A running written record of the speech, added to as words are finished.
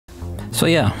So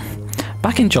yeah,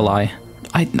 back in July,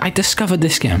 I discovered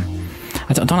this game.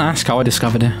 I don't ask how I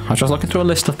discovered it. I was just looking through a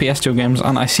list of PS2 games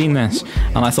and I seen this,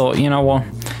 and I thought, you know what,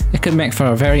 it could make for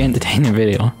a very entertaining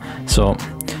video. So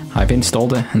I've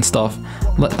installed it and stuff.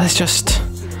 Let's just,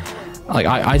 like,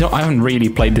 I haven't really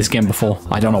played this game before.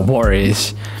 I don't know what it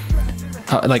is.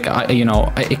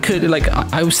 It could, like,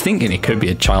 I was thinking it could be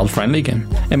a child-friendly game.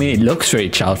 I mean, it looks very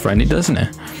child-friendly, doesn't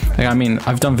it? Like, I mean,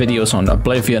 I've done videos on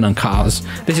Oblivion and cars.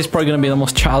 This is probably going to be the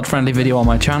most child-friendly video on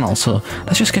my channel, so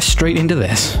let's just get straight into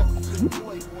this.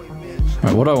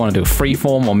 Right, what do I want to do?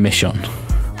 Freeform or mission?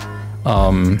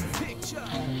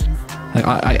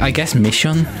 I guess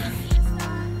mission?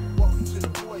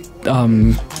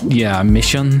 Yeah,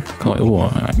 mission. Ooh,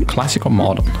 classic or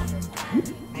modern?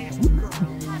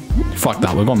 Fuck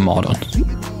that, we're going modern.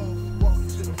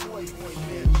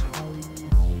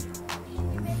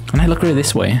 And I look at it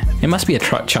this way, it must be a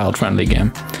child-friendly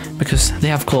game, because they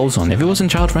have clothes on. If it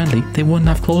wasn't child-friendly, they wouldn't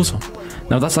have clothes on.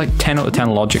 Now that's like 10 out of 10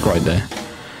 logic right there.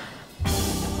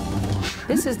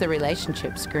 This is the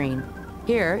relationship screen.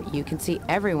 Here, you can see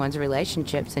everyone's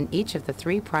relationships in each of the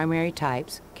 3 primary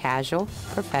types: casual,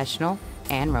 professional,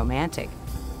 and romantic.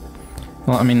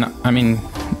 Well, I mean,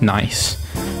 nice.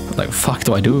 But like, fuck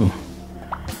do I do?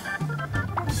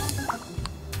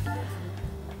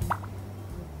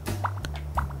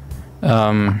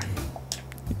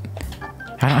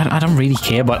 I don't really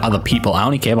care about other people. I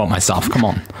only care about myself. Come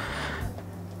on.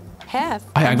 Hef,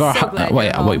 I got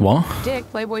wait, what? Dick,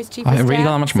 Playboy's chief I of really staff,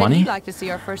 got that much said money? he'd like to see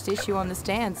our first issue on the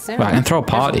stand soon. Right, and throw a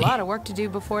party. There's a lot of work to do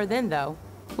before then, though.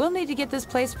 We'll need to get this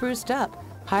place spruced up,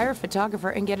 hire a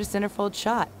photographer, and get a centerfold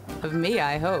shot of me,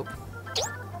 I hope.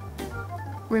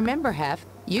 Remember, Hef,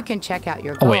 you can check out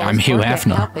your goals. Oh wait, I'm Hugh or get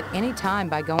Hefner. help at any time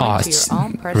by going Oh, to your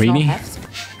own personal really? Hef's.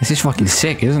 This is fucking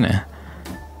sick, isn't it?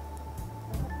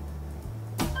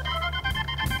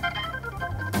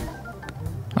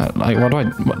 Like, what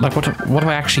do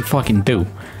I actually fucking do?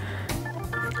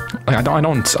 Like,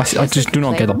 I just do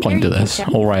not get the point of this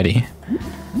already.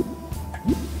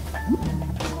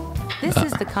 This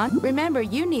is the Remember,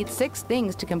 you need 6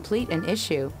 things to complete an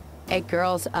issue: a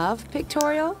girls of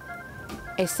pictorial,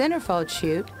 a centerfold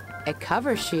shoot, a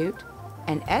cover shoot,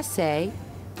 an essay,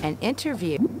 an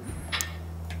interview.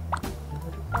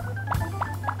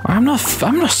 I'm not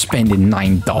spending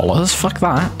 $9. Fuck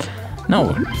that.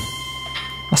 No.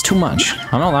 That's too much.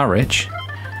 I'm not that rich.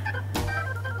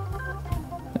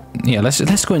 Yeah,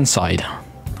 let's go inside.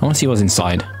 I want to see what's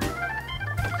inside.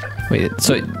 Wait,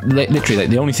 so literally, like,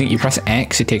 the only thing you press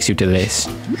X, it takes you to this.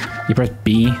 You press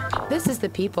B. This is the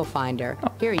people finder.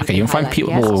 Here Okay, you can find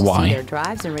people with Y.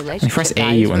 You press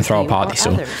A, you and throw a party.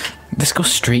 So let's go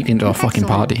straight into a fucking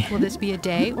party. Will this be a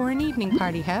day or an evening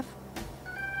party, Hef?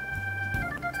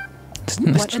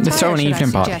 Let's throw an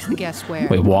evening party.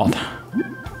 Wait, what?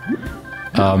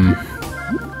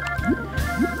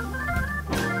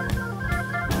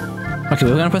 Okay,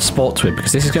 we're gonna put sports with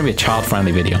because this is gonna be a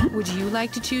child-friendly video. Would you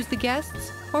like to choose the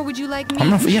guests, or would you like me?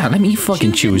 Yeah, let me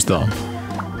fucking choose them.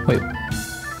 Wait.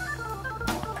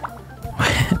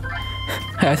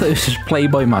 I thought this was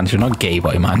Playboy Mansion, not Gay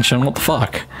Boy Mansion. What the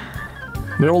fuck?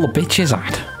 Where are all the bitches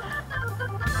at?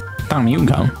 Damn, you can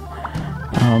come.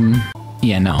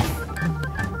 Yeah, no.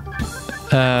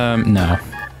 No.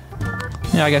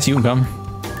 Yeah, I guess you can come.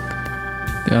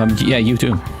 Yeah, you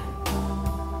too.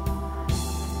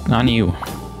 And you.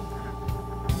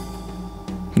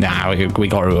 Nah, we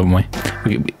got it, haven't we?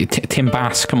 Tim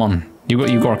Bass, come on. You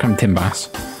gotta come, Tim Bass.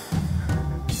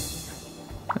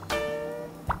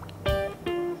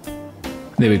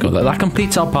 There we go. That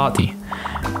completes our party.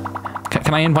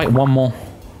 Can I invite one more?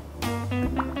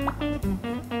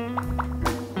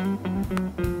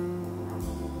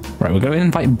 Right, we're gonna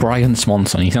invite Brian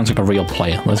Swanson. He sounds like a real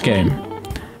player. Let's get him.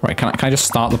 Right, can I just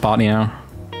start the party now?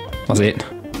 That's it.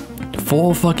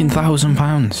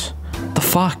 £4,000. The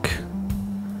fuck?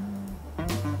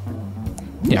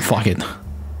 Yeah, fuck it.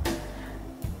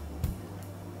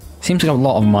 Seems like a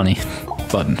lot of money,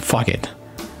 but fuck it.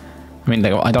 I mean,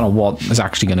 like, I don't know what is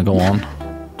actually gonna go on.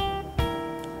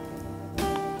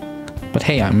 But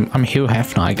hey, I'm Hugh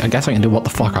Hefner. I guess I can do what the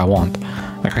fuck I want.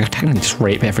 Like, I can technically just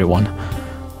rape everyone.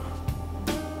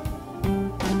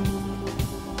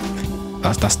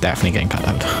 That's definitely getting cut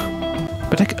out.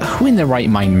 But like, who in their right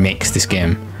mind makes this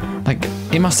game? Like,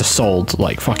 it must have sold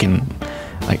like fucking,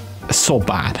 like, so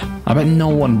bad. I bet no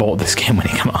one bought this game when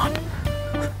it came out.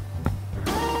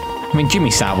 I mean, Jimmy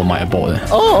Savile might have bought it,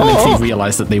 and then he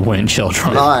realized that they weren't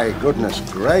children. My goodness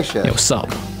gracious! Yo, what's up?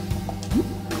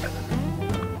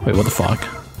 Wait, what the fuck?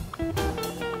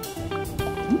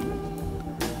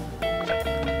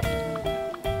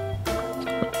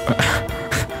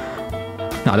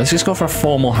 Nah, let's just go for a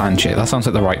formal handshake. That sounds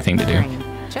like the right thing to do.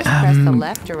 Just press the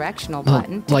left directional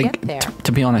button to Like, get there.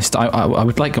 to be honest, I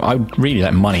would really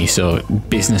like money, so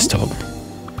business talk.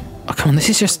 Oh, come on, this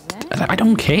is just, I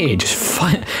don't care, just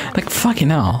like, fucking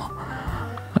hell.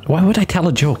 Why would I tell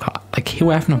a joke? Like, Hugh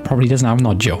Hefner probably doesn't have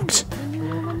no jokes.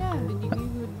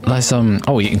 There's,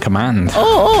 oh, you can command.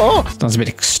 Oh! That's a bit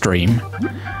extreme.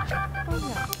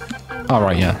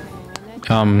 Alright, yeah.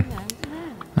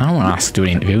 I don't want to ask to do an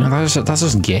interview, that's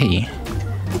just gay.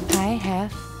 Hi,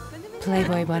 Hef.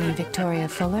 Playboy Bunny Victoria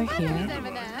Fuller here.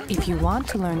 If you want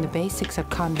to learn the basics of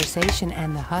conversation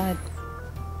and the HUD.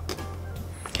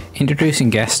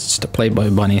 Introducing guests to Playboy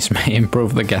bunnies may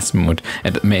improve the guest mood.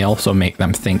 It may also make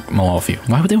them think more of you.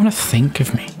 Why would they want to think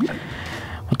of me?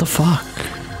 What the fuck?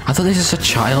 I thought this is a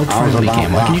child-friendly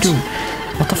game. What can you do?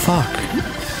 What the fuck?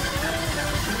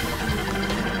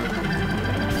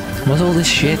 What's all this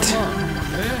shit?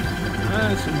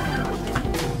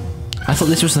 I thought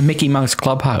this was the Mickey Mouse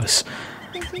Clubhouse.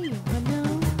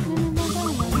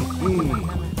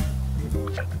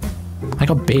 I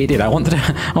got baited. I wanted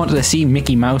to see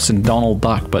Mickey Mouse and Donald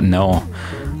Duck, but no.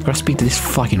 I've got to speak to this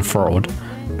fucking fraud.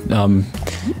 I'd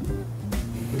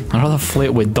rather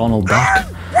flirt with Donald Duck.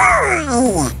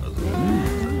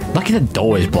 Lucky the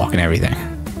door is blocking everything.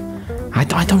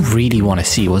 I don't really want to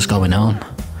see what's going on.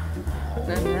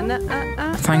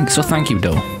 Thank you,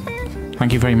 though.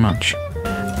 Thank you very much.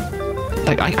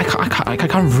 Like, I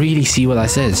can't really see what that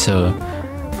says, so...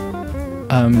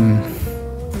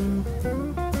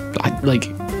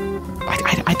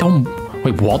 I don't...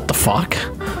 Wait, what the fuck?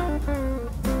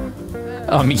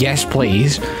 Yes,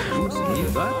 please.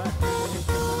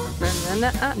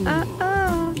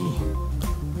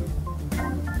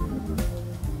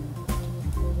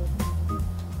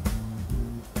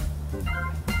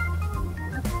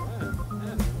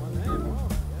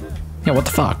 Yeah, what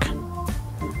the fuck?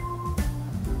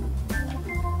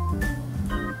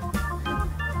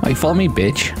 Oh, you follow me,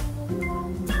 bitch?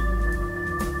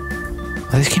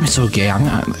 Oh, this game is so gay.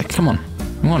 Come on.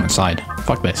 I'm going inside.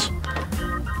 Fuck this.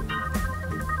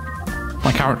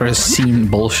 My character has seen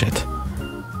bullshit.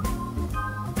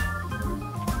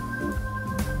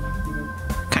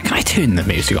 Can I turn the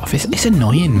music off? It's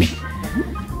annoying me.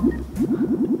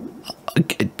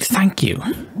 Thank you.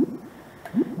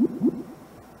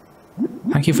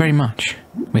 Thank you very much.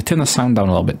 We turn the sound down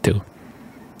a little bit too.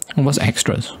 Oh, what's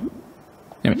extras?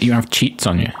 You have cheats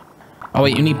on you. Oh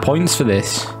wait, you need points for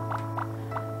this.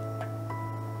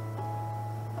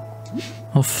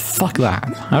 Oh, fuck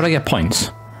that. How do I get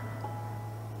points?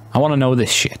 I want to know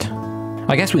this shit.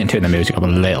 I guess we can turn the music up a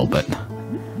little bit.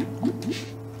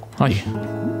 Hi.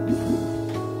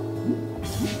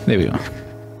 There we go.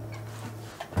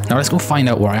 Now let's go find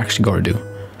out what I actually gotta do.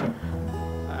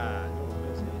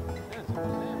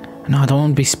 No, I don't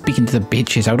want to be speaking to the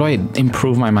bitches. How do I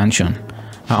improve my mansion?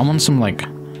 I want some, like...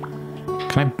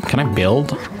 Can I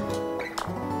build?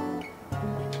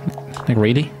 Like,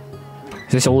 really?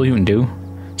 Is this all you can do?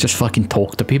 Just fucking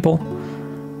talk to people?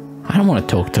 I don't want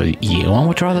to talk to you. I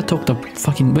would rather talk to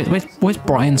fucking... Where's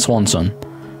Brian Swanson?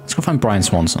 Let's go find Brian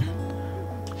Swanson.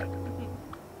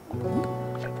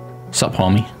 Sup,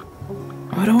 homie?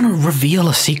 I don't want to reveal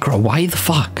a secret. Why the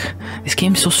fuck? This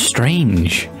game's so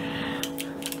strange.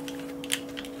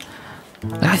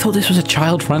 I thought this was a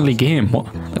child-friendly game.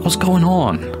 What's going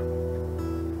on?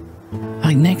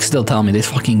 Like, next they'll tell me there's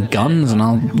fucking guns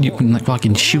and you can like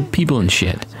fucking shoot people and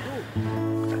shit.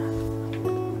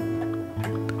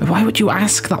 Why would you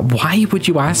ask that? Why would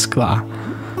you ask that?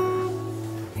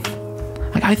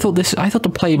 Like, I thought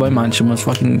the Playboy Mansion was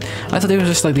fucking... I thought it was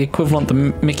just like the equivalent to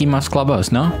Mickey Mouse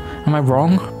Clubhouse, no? Am I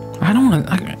wrong? I don't want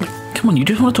to... Come on, you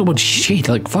just want to talk about shit,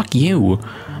 like, fuck you.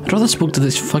 I'd rather speak to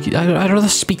this fucking... I'd rather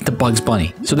speak to Bugs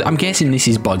Bunny. So I'm guessing this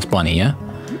is Bugs Bunny, yeah?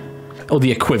 Or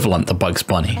the equivalent to Bugs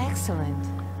Bunny. Excellent.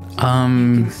 You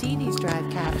can see these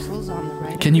drive capsules on the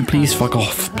right. Can you please fuck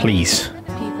off, please?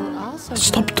 People also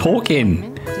Stop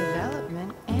talking!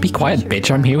 Be quiet, bitch,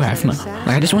 I'm Hugh Hefner.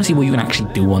 Like, I just want to see what you can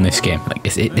actually do on this game. Like,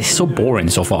 it's so boring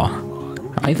so far.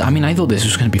 I mean, I thought this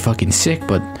was going to be fucking sick,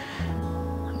 but...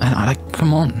 like,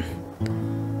 come on.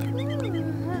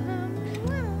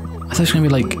 I thought it was going to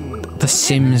be like The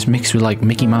Sims mixed with like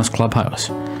Mickey Mouse Clubhouse.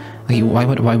 Like, why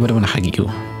would I want to hug you?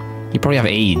 You probably have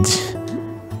AIDS.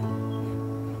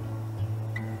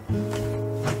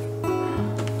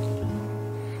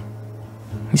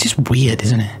 It's just weird,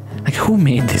 isn't it? Like, who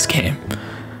made this game?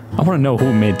 I want to know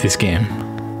who made this game.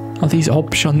 All these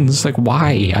options, like,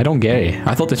 why? I don't get it.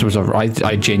 I thought this was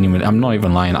I genuinely, I'm not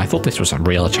even lying, I thought this was a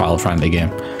real child-friendly game.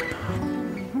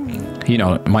 You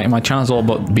know, my channel's all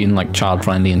about being, like,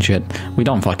 child-friendly and shit. We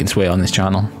don't fucking swear on this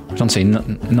channel. Don't say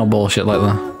no bullshit like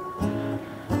that.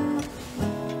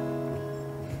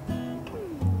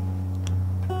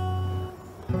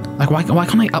 Like, why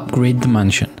can't I upgrade the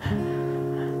mansion?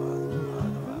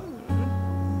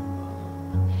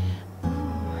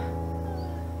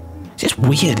 It's just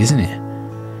weird, isn't it?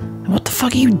 What the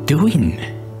fuck are you doing?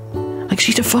 Like,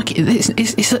 she's a fuck.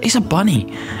 It's a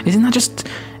bunny. Isn't that just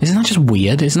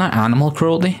weird? Isn't that animal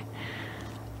cruelty?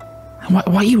 Why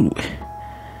are you?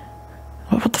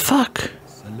 What the fuck?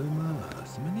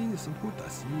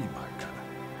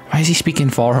 Why is he speaking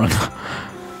foreign?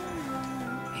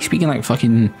 He's speaking like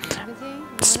fucking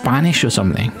Spanish or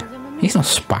something. He's not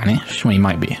Spanish. Well, he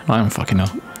might be. I don't fucking know.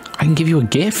 I can give you a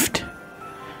gift.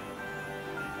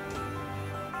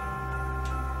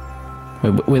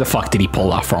 Wait, where the fuck did he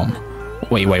pull that from?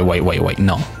 Wait,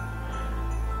 no.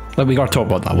 Like, we gotta talk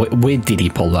about that. Where did he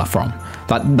pull that from?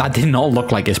 That did not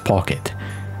look like his pocket.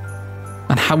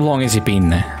 And how long has it been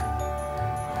there?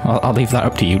 I'll leave that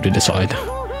up to you to decide.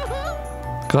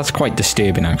 Because that's quite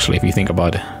disturbing, actually, if you think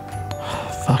about it.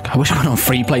 Oh, fuck, I wish I went on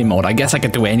free play mode. I guess I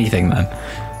could do anything then.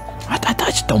 I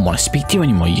just don't want to speak to you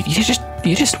anymore. You're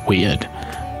just weird.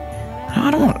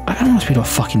 I don't want to speak to a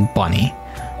fucking bunny.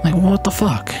 Like, what the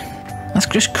fuck? That's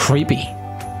just creepy.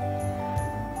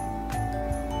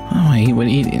 Oh, I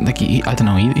don't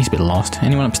know. He's a bit lost.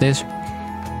 Anyone upstairs?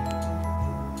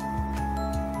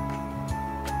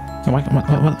 What?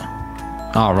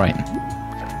 Oh, right.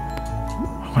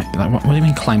 What do you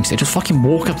mean climb stairs? Just fucking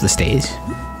walk up the stairs.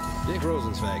 Dick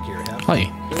Rosenzweig here.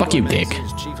 Hey, fuck you, Dick.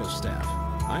 Chief of Staff.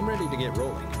 I'm ready to get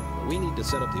rolling, but we need to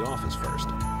set up the office first.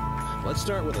 Let's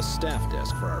start with a staff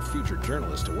desk for our future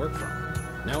journalists to work from.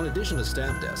 Now, in addition to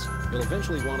staff desks, you'll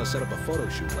eventually want to set up a photo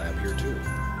shoot lab here too.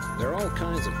 There are all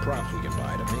kinds of props we can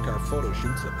buy to make our photo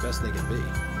shoots the best they can be.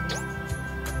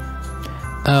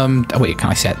 Wait, can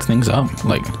I set things up?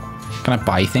 Like, can I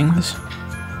buy things?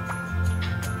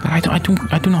 I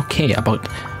do not care about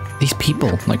these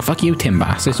people. Like, fuck you, Tim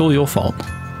Bass. It's all your fault.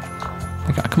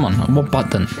 Like, come on, what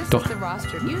button? This is the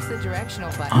roster. Use the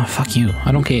directional button. Oh, fuck you.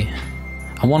 I don't care.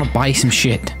 I want to buy some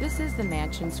shit. This is the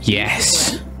mansion's.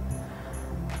 Yes.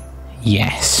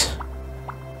 Yes.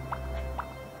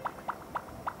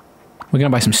 We're gonna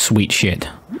buy some sweet shit.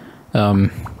 Where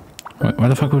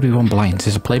the fuck would we want blinds?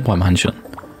 There's a Playboy Mansion.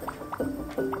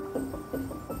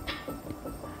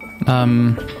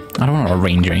 I don't want to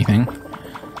arrange anything.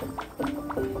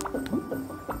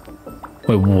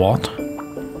 Wait, what?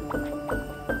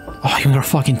 Oh, you got a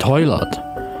fucking toilet.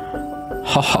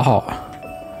 Ha ha ha.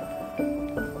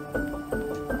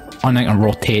 Oh, and I can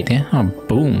rotate it. Oh,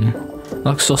 boom. That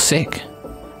looks so sick.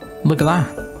 Look at that.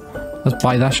 Let's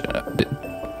buy that.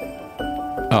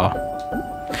 Oh.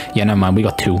 Yeah, no man, we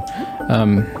got two. Oh,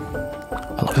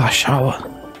 look at that shower.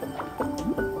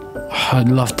 Oh, I'd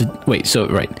love to. Wait, so,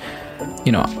 right.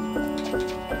 You know,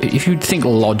 if you think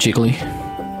logically,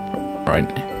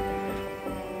 right?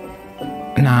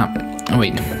 Nah,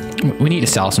 wait. We need to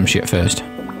sell some shit first.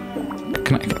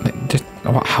 Can I just?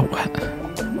 How?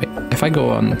 Wait, if I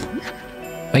go on.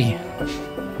 Hey,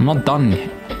 I'm not done yet.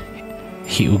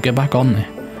 Hugh, get back on there.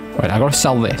 Right, I gotta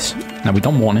sell this. Now, we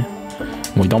don't want it.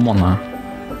 We don't want that.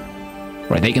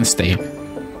 Right, they can stay.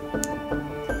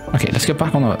 Okay, let's get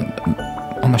back on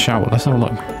the shower. Let's have a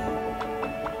look.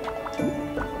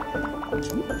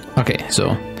 Okay,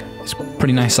 so it's a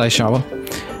pretty nice size shower.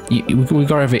 We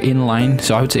got everything in line,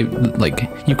 so I would say like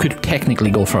you could technically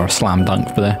go for a slam dunk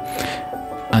for there.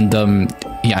 And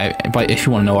yeah, but if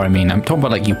you want to know what I mean, I'm talking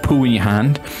about like you poo in your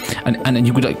hand, and then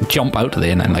you could like jump out of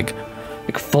there and then like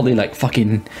fully like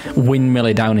fucking windmill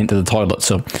it down into the toilet,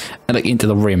 so like into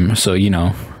the rim, so you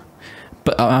know.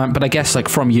 But I guess like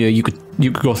from here you could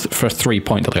go for a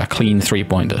 3-pointer, like a clean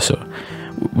 3-pointer. So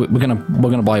we're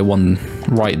gonna buy one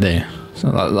right there. So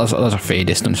that's a fair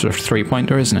distance for a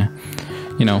 3-pointer, isn't it?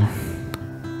 You know.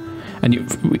 And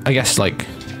I guess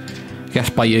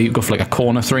by here you go for like a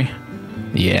corner 3.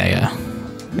 Yeah,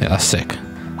 that's sick.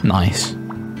 Nice,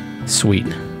 sweet.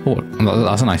 Oh,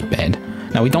 that's a nice bed.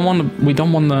 Now we don't want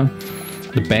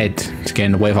the bed to get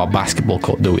in the way of our basketball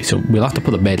court, do we? So we'll have to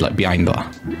put the bed like behind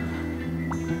that.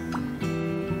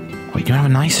 Wait, you have a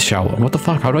nice shower. What the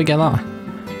fuck? How do I get that?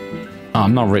 Oh,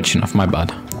 I'm not rich enough. My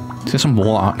bad. Is there some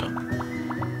wall art?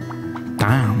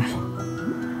 Damn.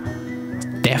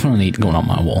 Definitely need going on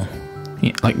my wall.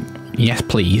 Yeah, like, yes,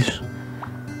 please.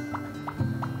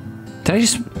 Did I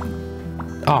just?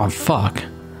 Oh fuck.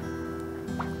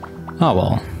 Oh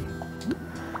well.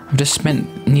 I've just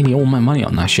spent nearly all my money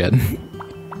on that shit.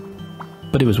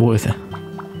 But it was worth it.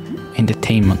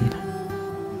 Entertainment.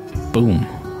 Boom.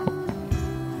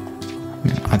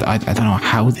 I don't know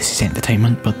how this is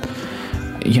entertainment, but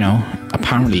you know,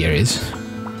 apparently it is.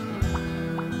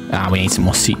 Ah, we need some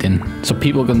more seating so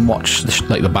people can watch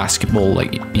like the basketball.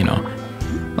 Like, you know,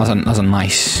 that's a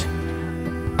nice.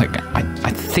 Like,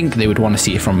 I think they would want to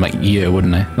see it from like here,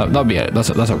 wouldn't they? That'd be that's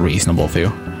a reasonable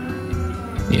view.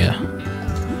 Yeah.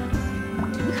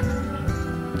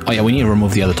 Oh yeah, we need to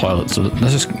remove the other toilet. So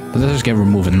let's just get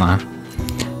removing that.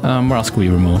 Where else can we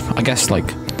remove? I guess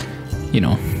like, you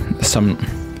know,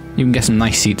 you can get some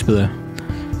nice seats, but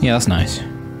yeah, that's nice.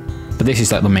 But this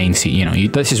is like the main seat, you know.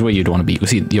 This is where you'd want to be. You can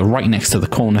see you're right next to the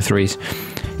corner threes.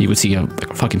 You would see a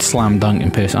fucking slam dunk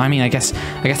in person. I mean, I guess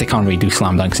they can't really do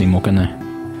slam dunks anymore, can they?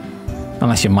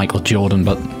 Unless you're Michael Jordan,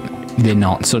 but they're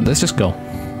not. So let's just go.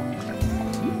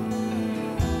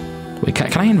 Wait,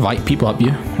 can I invite people up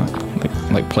here?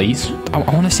 Like please? I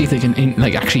want to see if they can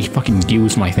like actually fucking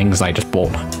use my things I just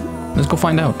bought. Let's go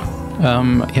find out.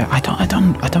 Yeah, I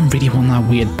don't really want that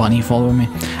weird bunny following me.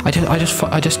 I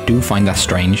just do find that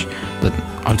strange that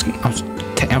I was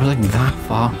like that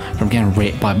far from getting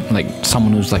raped by like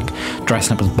someone who's like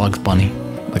dressing up as Bugs Bunny.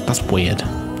 Like, that's weird.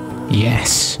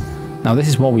 Yes. Now this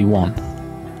is what we want.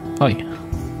 Oh yeah.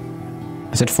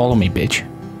 I said follow me, bitch.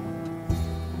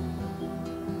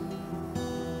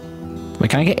 Wait,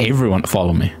 can I get everyone to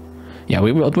follow me? Yeah,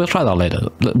 we'll try that later.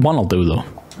 One will do though.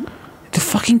 To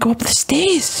fucking go up the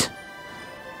stairs.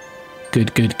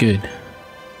 Good.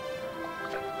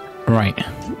 Right.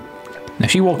 Now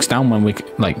she walks down when we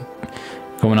like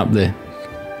going up the.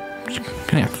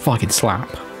 Gonna get a fucking slap.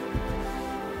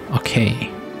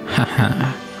 Okay.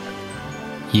 Haha.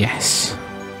 Yes.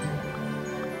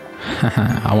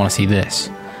 Haha. I want to see this.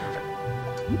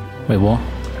 Wait, what?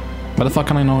 Where the fuck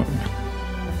can I not?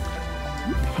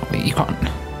 Wait, you can't.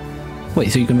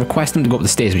 Wait, so you can request them to go up the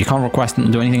stairs, but you can't request them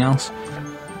to do anything else?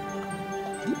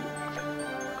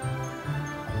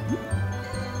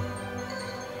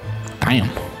 Damn.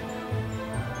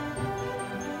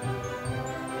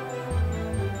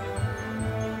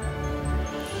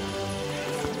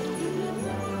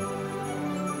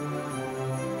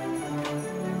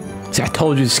 See, I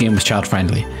told you this game was child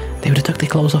friendly. They would have took their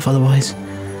clothes off otherwise.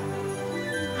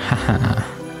 Haha.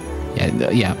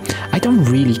 Yeah. I don't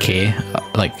really care,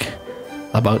 like,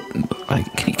 about. Like,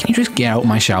 can you just get out of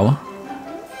my shower?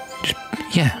 Just,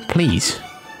 yeah, please.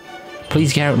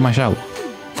 Please get out of my shower.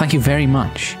 Thank you very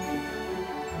much.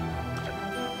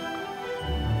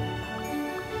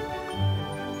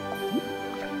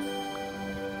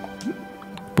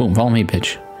 Boom, follow me,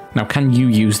 bitch. Now, can you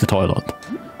use the toilet?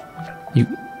 You.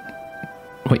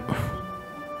 Wait.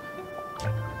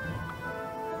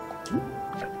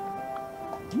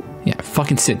 Yeah,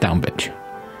 fucking sit down, bitch.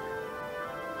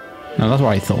 No, that's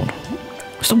what I thought.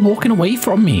 Stop walking away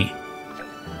from me.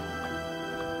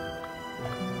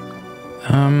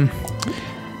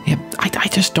 Yeah, I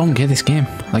just don't get this game.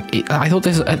 Like, I thought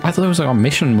it was like a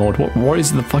mission mode. What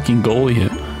is the fucking goal here?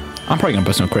 I'm probably gonna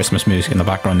put some Christmas music in the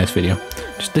background of this video.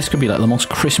 This could be like the most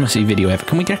Christmassy video ever.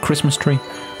 Can we get a Christmas tree?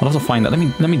 I'll have to find that. Let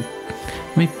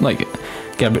me like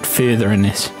get a bit further in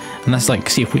this, and let's like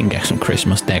see if we can get some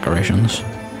Christmas decorations.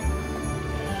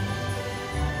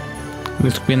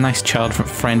 This could be a nice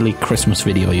child-friendly Christmas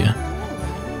video here.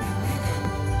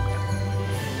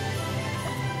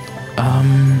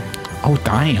 Oh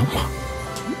damn!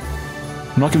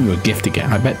 I'm not giving you a gift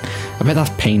again. I bet that's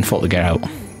painful to get out.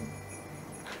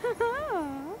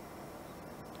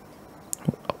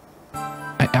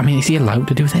 I mean, is he allowed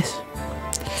to do this?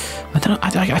 I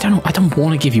don't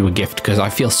want to give you a gift because I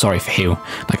feel sorry for you.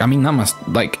 Like, I mean, that must,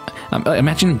 like,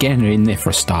 imagine getting it in there for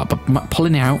a start, but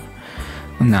pulling it out?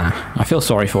 Nah, I feel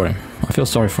sorry for him. I feel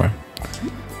sorry for him.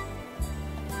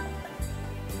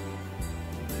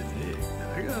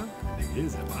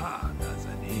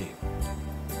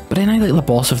 But then I like the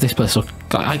boss of this place. So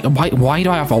why do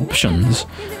I have options?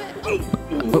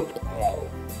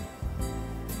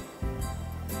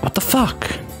 What the fuck?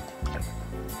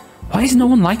 Why is no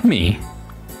one like me?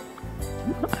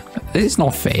 This is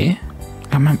not fair.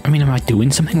 I mean, am I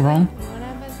doing something wrong?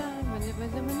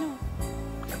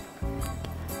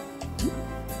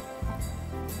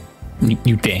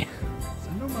 You dare.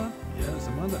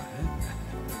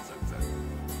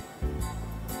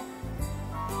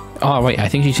 Oh wait, I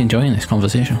think she's enjoying this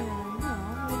conversation.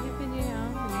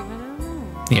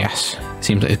 Yes,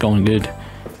 seems like it's going good.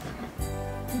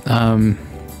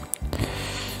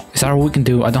 Is that all we can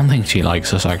do? I don't think she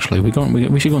likes us actually. We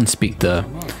should go and speak to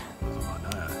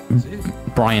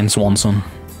Brian Swanson.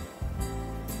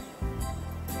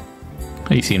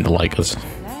 He seemed to like us.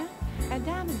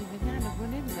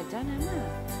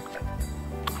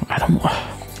 I don't.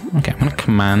 Okay, I'm gonna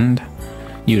command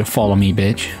you to follow me,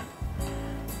 bitch.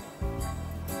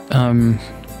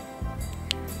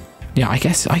 Yeah, I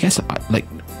guess, like,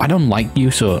 I don't like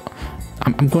you, so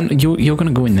I'm going. You're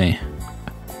gonna go in there.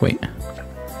 Wait.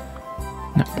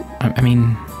 No, I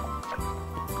mean,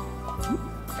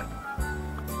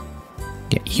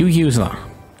 yeah, you use that.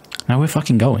 Now we're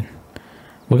fucking going.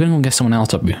 We're gonna go get someone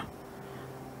else up here.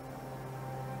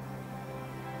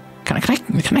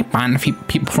 Can I ban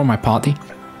people from my party?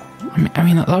 I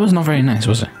mean, that was not very nice,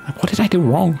 was it? Like, what did I do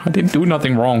wrong? I didn't do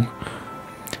nothing wrong.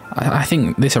 I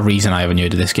think there's a reason I haven't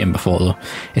used this game before, though.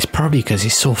 It's probably because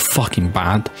it's so fucking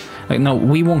bad. Like, no,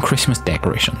 we want Christmas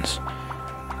decorations.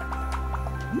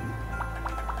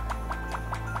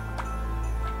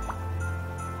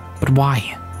 But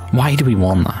why? Why do we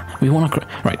want that? We want a...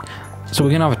 Right, so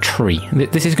we're going to have a tree.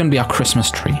 This is going to be our Christmas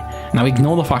tree. Now,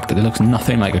 ignore the fact that it looks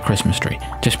nothing like a Christmas tree.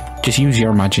 Just use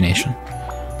your imagination.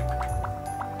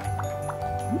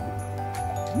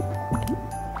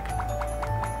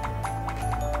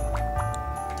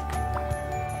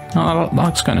 Oh, that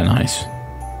looks kind of nice.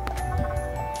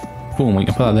 Boom, we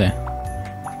can put that there.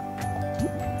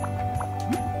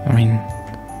 I mean...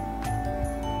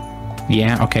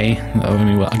 Yeah, okay. I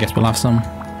mean, I guess we'll have some.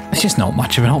 It's just not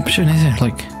much of an option, is it?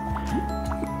 Like,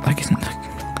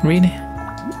 really?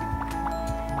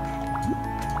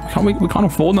 We can't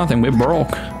afford nothing. We're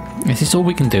broke. This is all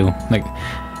we can do. Like,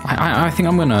 I think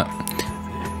I'm gonna...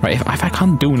 Right, if I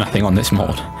can't do nothing on this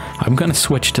mod, I'm gonna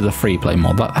switch to the free play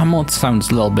mod. That mod sounds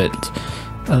a little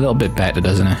bit better,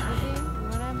 doesn't it?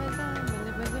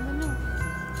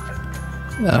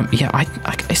 Yeah,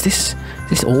 is this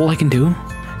all I can do?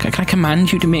 Can I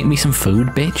command you to make me some food,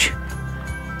 bitch?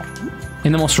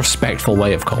 In the most respectful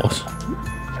way, of course.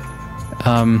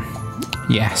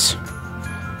 Yes.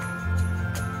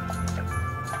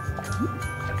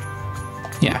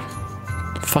 Yeah.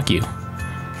 Fuck you,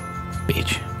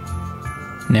 bitch.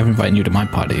 Never inviting you to my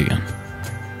party again.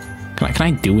 Can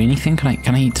I do anything?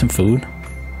 Can I eat some food?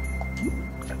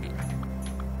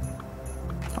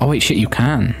 Oh wait, shit, you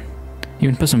can. You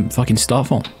can put some fucking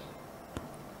stuff on.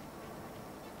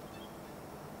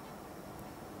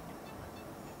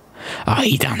 Oh,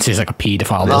 he dances like a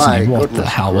paedophile, doesn't he? What the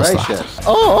hell was that?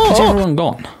 Oh! Is everyone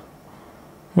gone?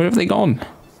 Where have they gone?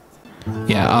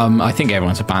 Yeah, I think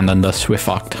everyone's abandoned us. We're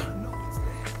fucked.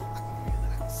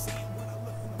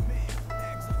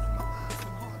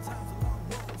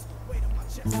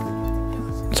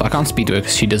 So I can't speak to her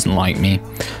because she doesn't like me.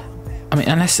 I mean,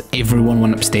 unless everyone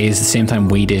went upstairs at the same time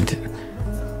we did.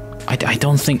 I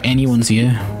don't think anyone's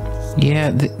here.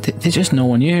 Yeah, there's just no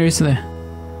one here, is there?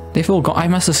 They've all got... I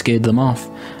must have scared them off.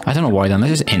 I don't know why then.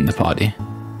 Let's just end the party.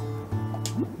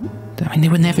 I mean, they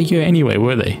were never here anyway,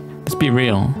 were they? Let's be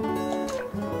real.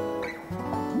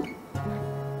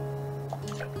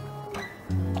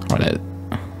 Right,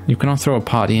 you cannot throw a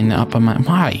party in the upper mansion.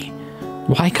 Why?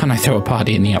 Why can't I throw a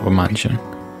party in the upper mansion?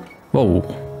 Whoa.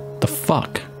 The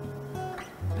fuck?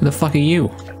 Who the fuck are you?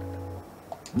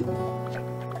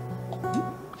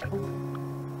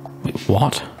 Wait,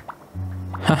 what?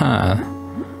 Haha.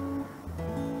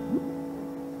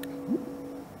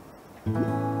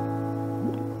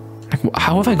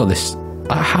 How have I got this?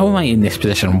 How am I in this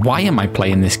position? Why am I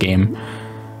playing this game?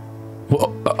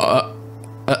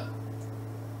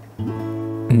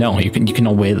 No, you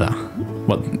cannot wear that.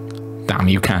 Well, damn,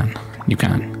 you can. You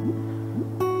can.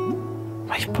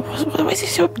 Why is he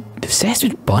so obsessed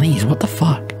with bunnies? What the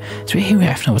fuck? So who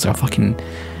after was like a fucking,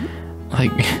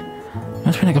 like,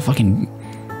 must be like a fucking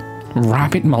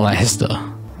rabbit molester.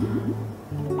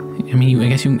 I mean, I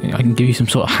guess I can give you some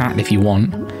sort of hat if you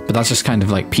want, but that's just kind of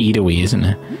like pedo-y, isn't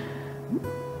it?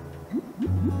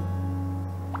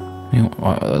 You know,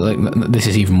 like, this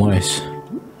is even worse.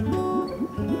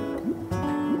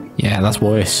 Yeah, that's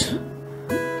worse.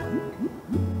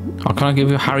 Oh, can I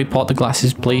give you Harry Potter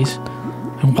glasses, please?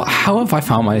 How have I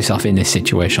found myself in this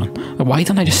situation? Why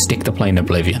don't I just stick to playing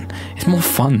Oblivion? It's more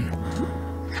fun.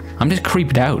 I'm just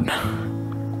creeped out.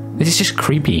 This is just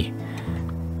creepy.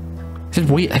 This is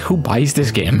weird. Like, who buys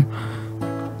this game?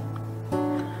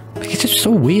 Like, it's just so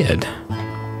weird.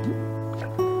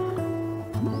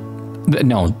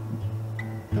 No.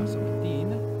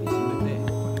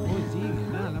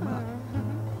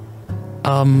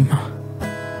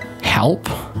 Help?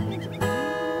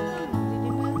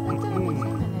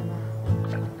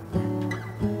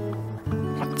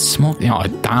 Smoke? Oh,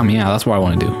 damn, yeah, that's what I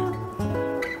want to do.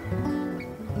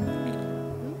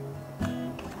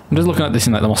 I'm just looking at this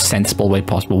in like the most sensible way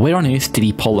possible. Where on earth did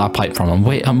he pull that pipe from? And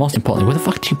wait, most importantly, where the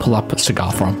fuck did you pull that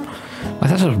cigar from?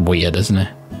 Like, that's just weird, isn't it?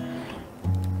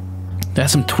 They had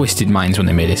some twisted minds when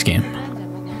they made this game.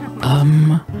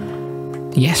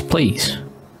 Yes, please.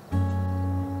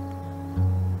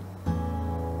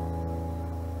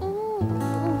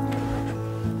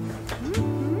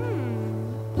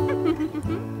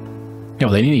 Yo,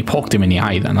 they nearly poked him in the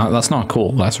eye then. That's not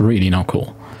cool. That's really not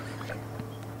cool.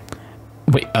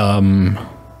 Wait,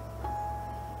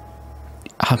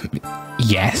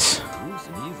 yes?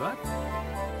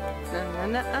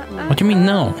 What do you mean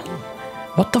no?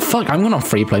 What the fuck? I'm going on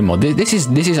free play mode. This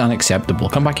is unacceptable.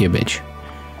 Come back here, bitch.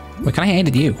 Wait, can I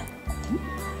edit you?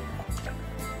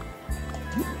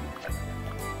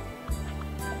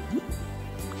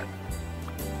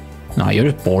 No,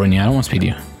 you're just boring. I don't want to speak to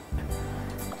you.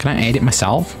 Can I edit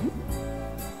myself?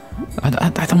 I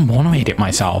don't want to edit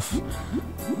myself.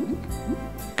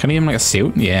 Can I give him like a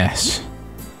suit? Yes.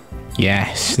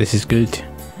 Yes, this is good.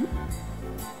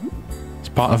 It's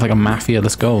part of like a mafia.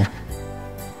 Let's go.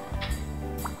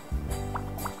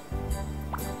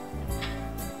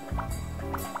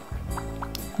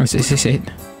 Is this it?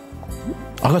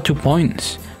 I got 2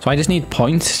 points. So I just need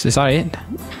points. Is that it?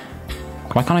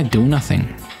 Why can't I do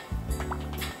nothing?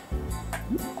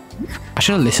 I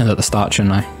should have listened at the start,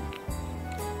 shouldn't I?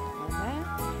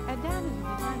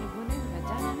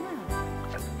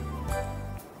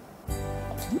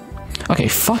 Okay,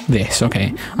 fuck this.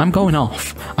 Okay, I'm going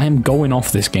off. I am going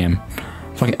off this game.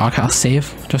 Fuck it. Okay, I'll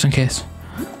save just in case.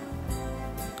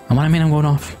 And what I mean, I'm going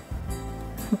off.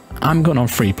 I'm going on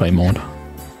free play mode.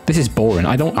 This is boring.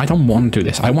 I don't want to do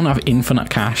this. I want to have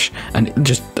infinite cash and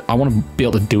just I want to be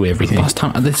able to do everything. Last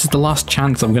time, this is the last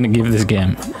chance I'm going to give this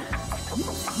game.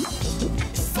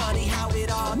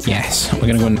 Yes, we're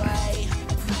gonna go in.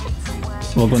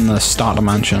 We'll go in the starter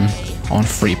mansion on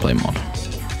free play mode.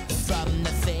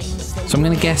 So I'm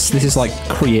gonna guess this is like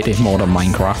creative mode of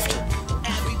Minecraft.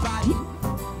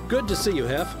 Good to see you,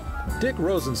 Hef. Dick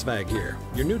Rosenzweig here,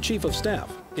 your new chief of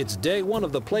staff. It's day 1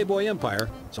 of the Playboy Empire,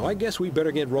 so I guess we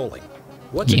better get rolling.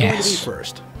 What's it going to be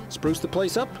first? Spruce the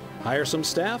place up? Hire some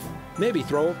staff? Maybe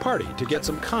throw a party to get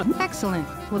some content. Excellent.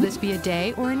 Will this be a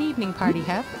day or an evening party,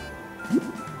 Hef?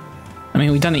 I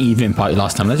mean, we done an evening party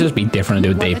last time. Let's just be different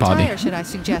and do a day party. What attire should I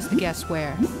suggest the guests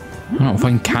wear? I don't know,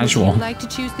 fucking casual. Would you like to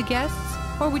choose the guests,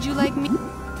 or would you like me?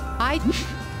 I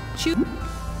choose.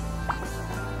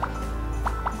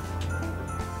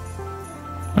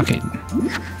 Okay.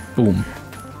 Boom.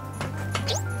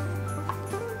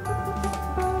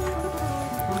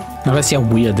 Now let's see how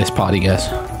weird this party gets.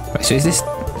 Right, so is this...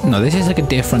 No, this is like a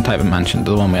different type of mansion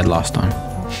to the one we had last time.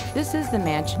 This is the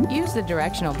mansion. Use the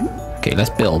directional. Okay, let's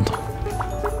build.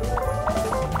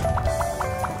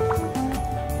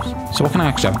 So what can I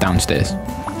actually have downstairs?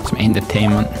 Some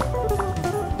entertainment.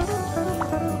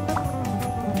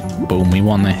 Boom, we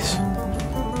won this.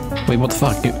 Wait, what the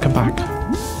fuck? Come back.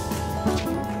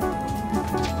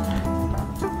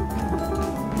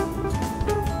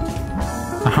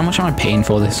 How much am I paying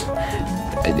for this?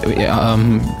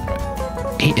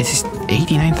 Is this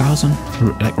 89,000?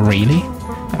 Like really?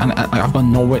 And I've got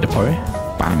nowhere to put it.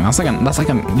 Bang! That's like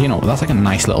a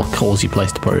nice little cozy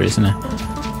place to put it, isn't it?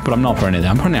 But I'm not putting it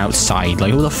there. I'm putting it outside.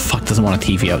 Like, who the fuck doesn't want a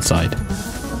TV outside?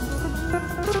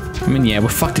 I mean, yeah, we're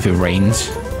fucked if it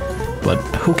rains, but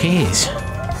who cares?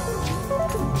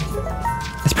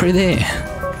 Let's put it there.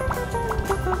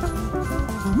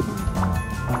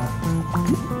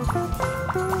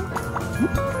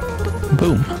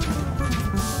 Boom.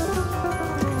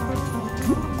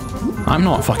 I'm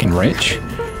not fucking rich.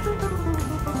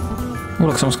 Oh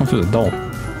look, someone's come through the door.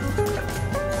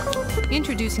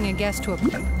 Introducing a guest to a...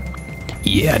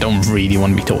 Yeah, I don't really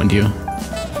want to be talking to you.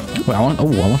 Wait, I want to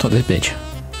talk to this bitch.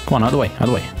 Come on, out of the way, out of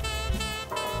the way.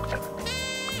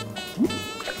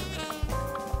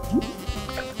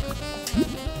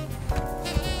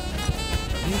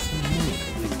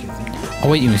 Oh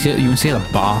wait, you can see the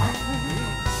bar.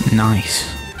 Nice.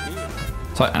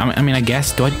 So I mean, I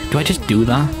guess do I just do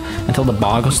that until the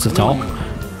bar goes to the top?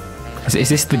 Is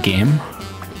this the game?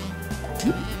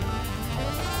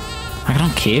 I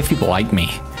don't care if people like me.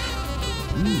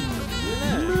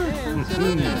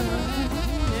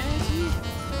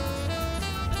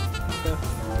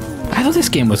 I thought this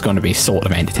game was going to be sort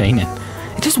of entertaining.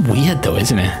 It's just weird though,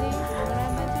 isn't it?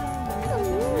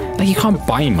 Like, you can't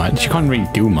buy much, you can't really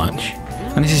do much.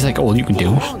 And this is like all you can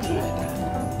do.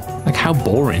 Like, how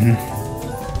boring.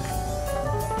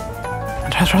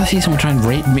 I'd rather see someone try and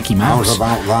rape Mickey Mouse. How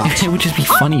about that? It would just be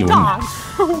funny, wouldn't it?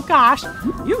 Oh gosh,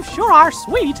 you sure are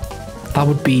sweet. That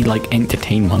would be like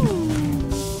entertainment.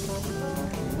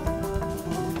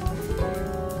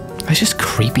 It's just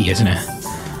creepy, isn't it?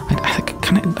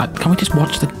 Can we just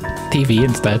watch the TV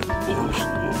instead?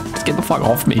 Just get the fuck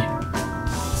off me.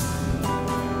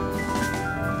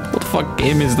 What the fuck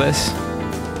game is this?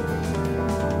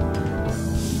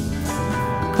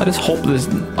 I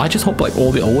just hope like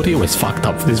all the audio is fucked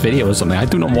up for this video or something. I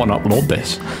do not want to upload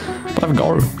this, but I've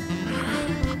got to.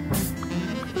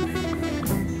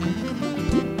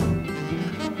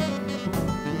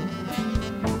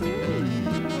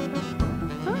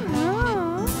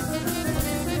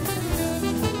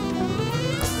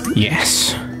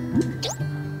 Yes.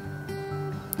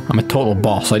 I'm a total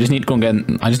boss. I just need to go and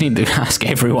get... I just need to ask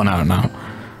everyone out now.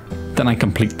 Then I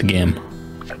complete the game.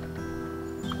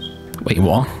 Wait,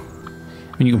 what?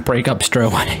 When you can break up straight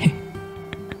away.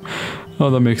 Oh,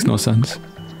 that makes no sense.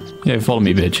 Yeah, follow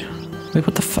me, bitch. Wait,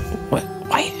 what the fuck? What?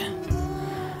 Why?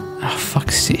 Oh,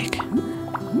 fuck's sake.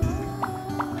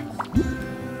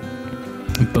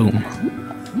 Boom.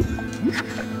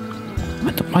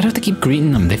 Why do I have to keep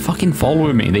greeting them? They fucking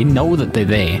follow me. They know that they're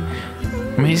there.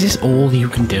 I mean, is this all you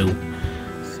can do?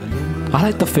 I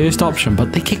like the first option,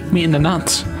 but they kicked me in the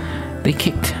nuts. They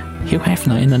kicked Hugh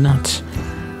Hefner in the nuts.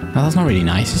 Now, that's not really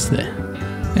nice, is it?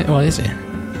 What is it?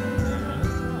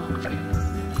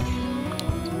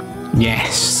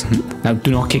 Yes. Now,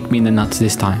 do not kick me in the nuts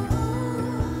this time.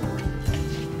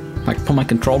 Like, put my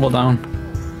controller down.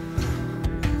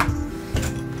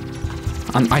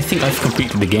 And I think I've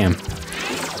completed the game.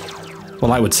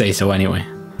 Well, I would say so anyway.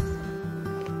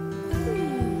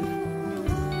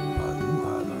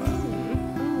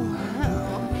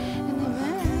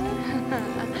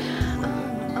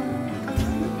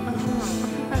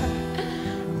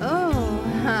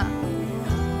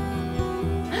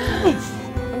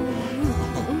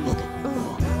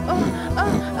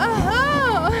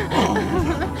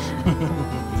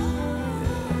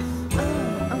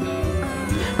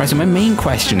 Right, so my main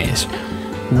question is,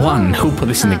 one, who put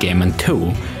this in the game, and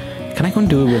two, can I go and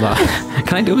do it with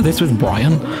can I do this with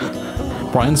Brian?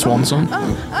 Brian Swanson?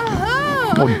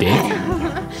 Or Dick?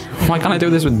 Why can't I do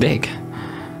this with Dick?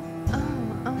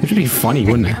 It would be funny,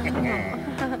 wouldn't it?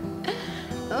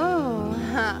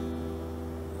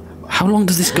 How long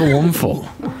does this go on for?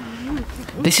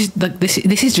 This is like this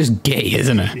is just gay,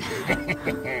 isn't it?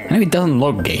 I know it doesn't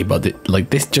look gay, but it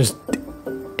just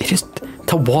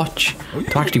to watch,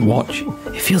 to actually watch,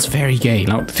 it feels very gay.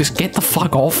 Now, just get the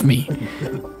fuck off me. I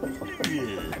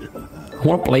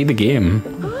want to play the game.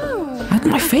 Out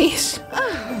my face.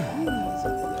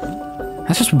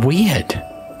 That's just weird.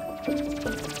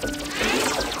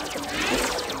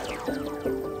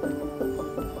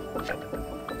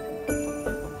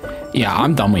 Yeah,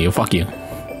 I'm done with you. Fuck you.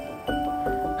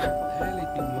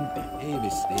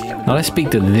 Now let's speak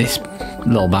to this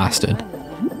little bastard.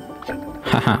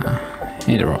 Haha.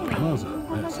 Interrupt.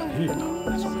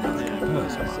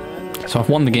 So I've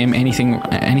won the game. Anything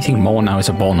more now is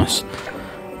a bonus.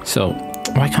 So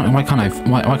why can't I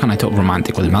talk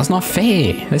romantic with him? That's not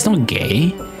fair. That's not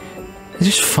gay. It's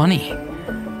just funny.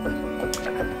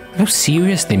 Look how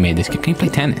serious they made this game. Can you play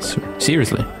tennis?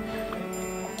 Seriously.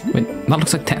 Wait, that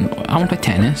looks like tennis. I want to play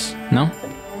tennis. No?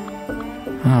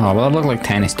 Oh, well, that looked like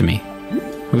tennis to me.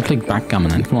 We'll play backgammon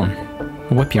then. Come on.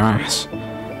 We'll whip your ass.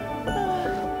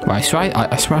 Well, I swear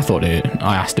I thought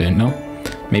I asked her, no?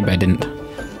 Maybe I didn't.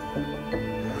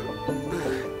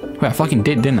 Wait, I fucking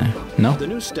didn't I? No? The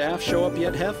new staff show up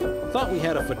yet, Hef? Thought we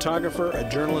had a photographer, a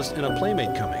journalist, and a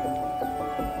playmate coming.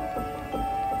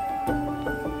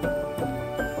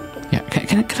 Yeah,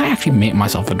 can I actually make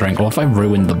myself a drink, or if I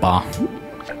ruined the bar?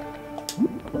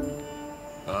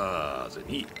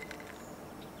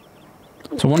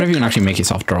 So I wonder if you can actually make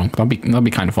yourself drunk. That'd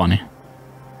be kind of funny.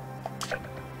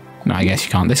 No, I guess you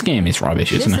can't. This game is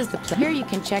rubbish, isn't it? Here you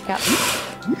can check out.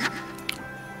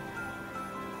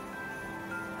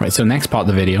 Right, so next part of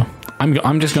the video,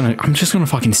 I'm just gonna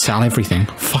fucking sell everything.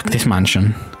 Fuck this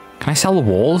mansion. Can I sell the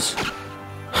walls?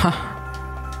 Huh.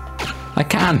 I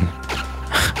can.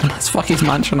 Let's fuck his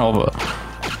mansion over.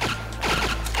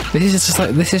 This is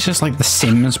just like The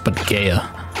Sims but gayer.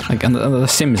 Like, and the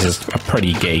Sims is a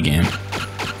pretty gay game.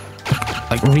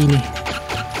 Like, really?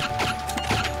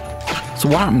 So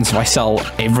what happens if I sell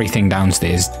everything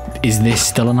downstairs? Is this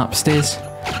still an upstairs?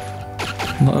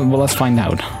 Well, let's find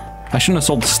out. I shouldn't have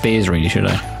sold the stairs, really, should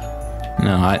I?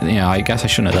 No, I guess I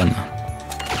shouldn't have done that.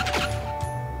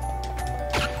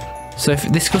 So if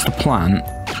this goes to plan,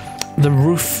 the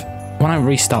roof, when I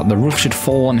restart, the roof should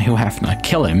fall on Hugh Hefner.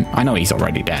 Kill him. I know he's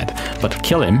already dead, but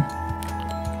kill him.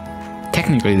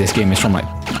 Technically, this game is from like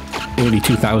early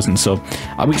 2000s, so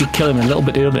we could kill him a little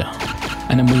bit earlier,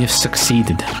 and then we have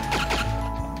succeeded.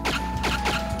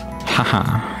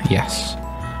 Haha, yes.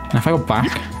 And if I go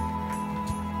back,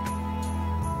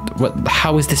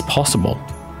 how is this possible?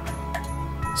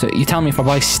 So you tell me if I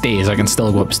buy stairs, I can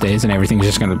still go upstairs, and everything's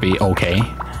just going to be okay.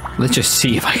 Let's just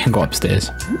see if I can go upstairs.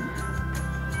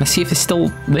 Let's see if it's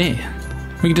still there.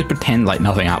 We can just pretend like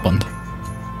nothing happened.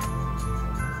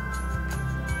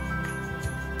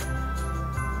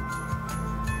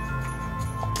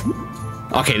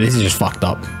 Okay, this is just fucked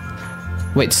up.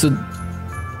 Wait, so,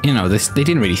 you know, they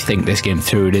didn't really think this game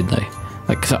through, did they?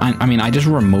 Like, so I mean, I just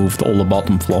removed all the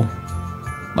bottom floor.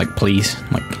 Like, please,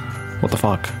 like, what the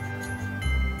fuck?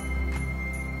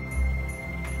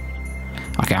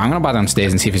 Okay, I'm gonna buy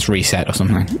downstairs and see if it's reset or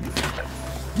something.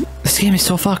 This game is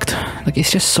so fucked. Like,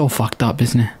 it's just so fucked up,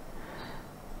 isn't it?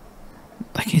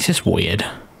 Like, it's just weird.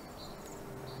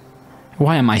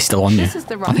 Why am I still on you? I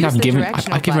think I've given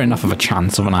it enough of a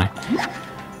chance, haven't I?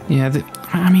 Yeah,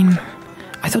 I mean,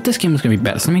 I thought this game was gonna be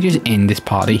better. So let me just end this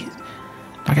party.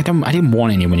 Like, I didn't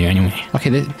want anyone here anyway.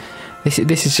 Okay, this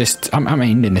is just, I'm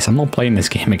ending this. I'm not playing this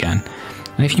game again.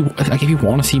 And if you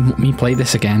want to see me play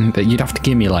this again, that you'd have to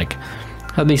give me like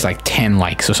at least like 10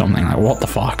 likes or something. Like, what the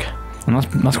fuck? And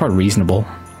that's quite reasonable.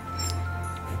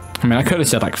 I mean, I could have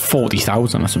said like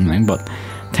 40,000 or something, but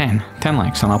 10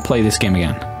 likes and I'll play this game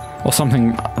again. Or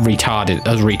something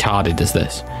retarded as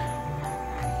this.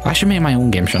 I should make my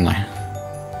own game, shouldn't I?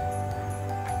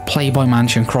 Playboy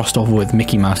Mansion crossed over with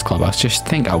Mickey Mouse Clubhouse. Just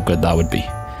think how good that would be.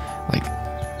 Like,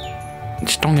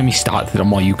 just don't get me started on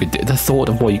what you could do. The thought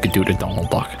of what you could do to Donald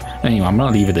Duck. Anyway, I'm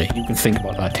gonna leave it there. You can think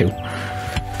about that too.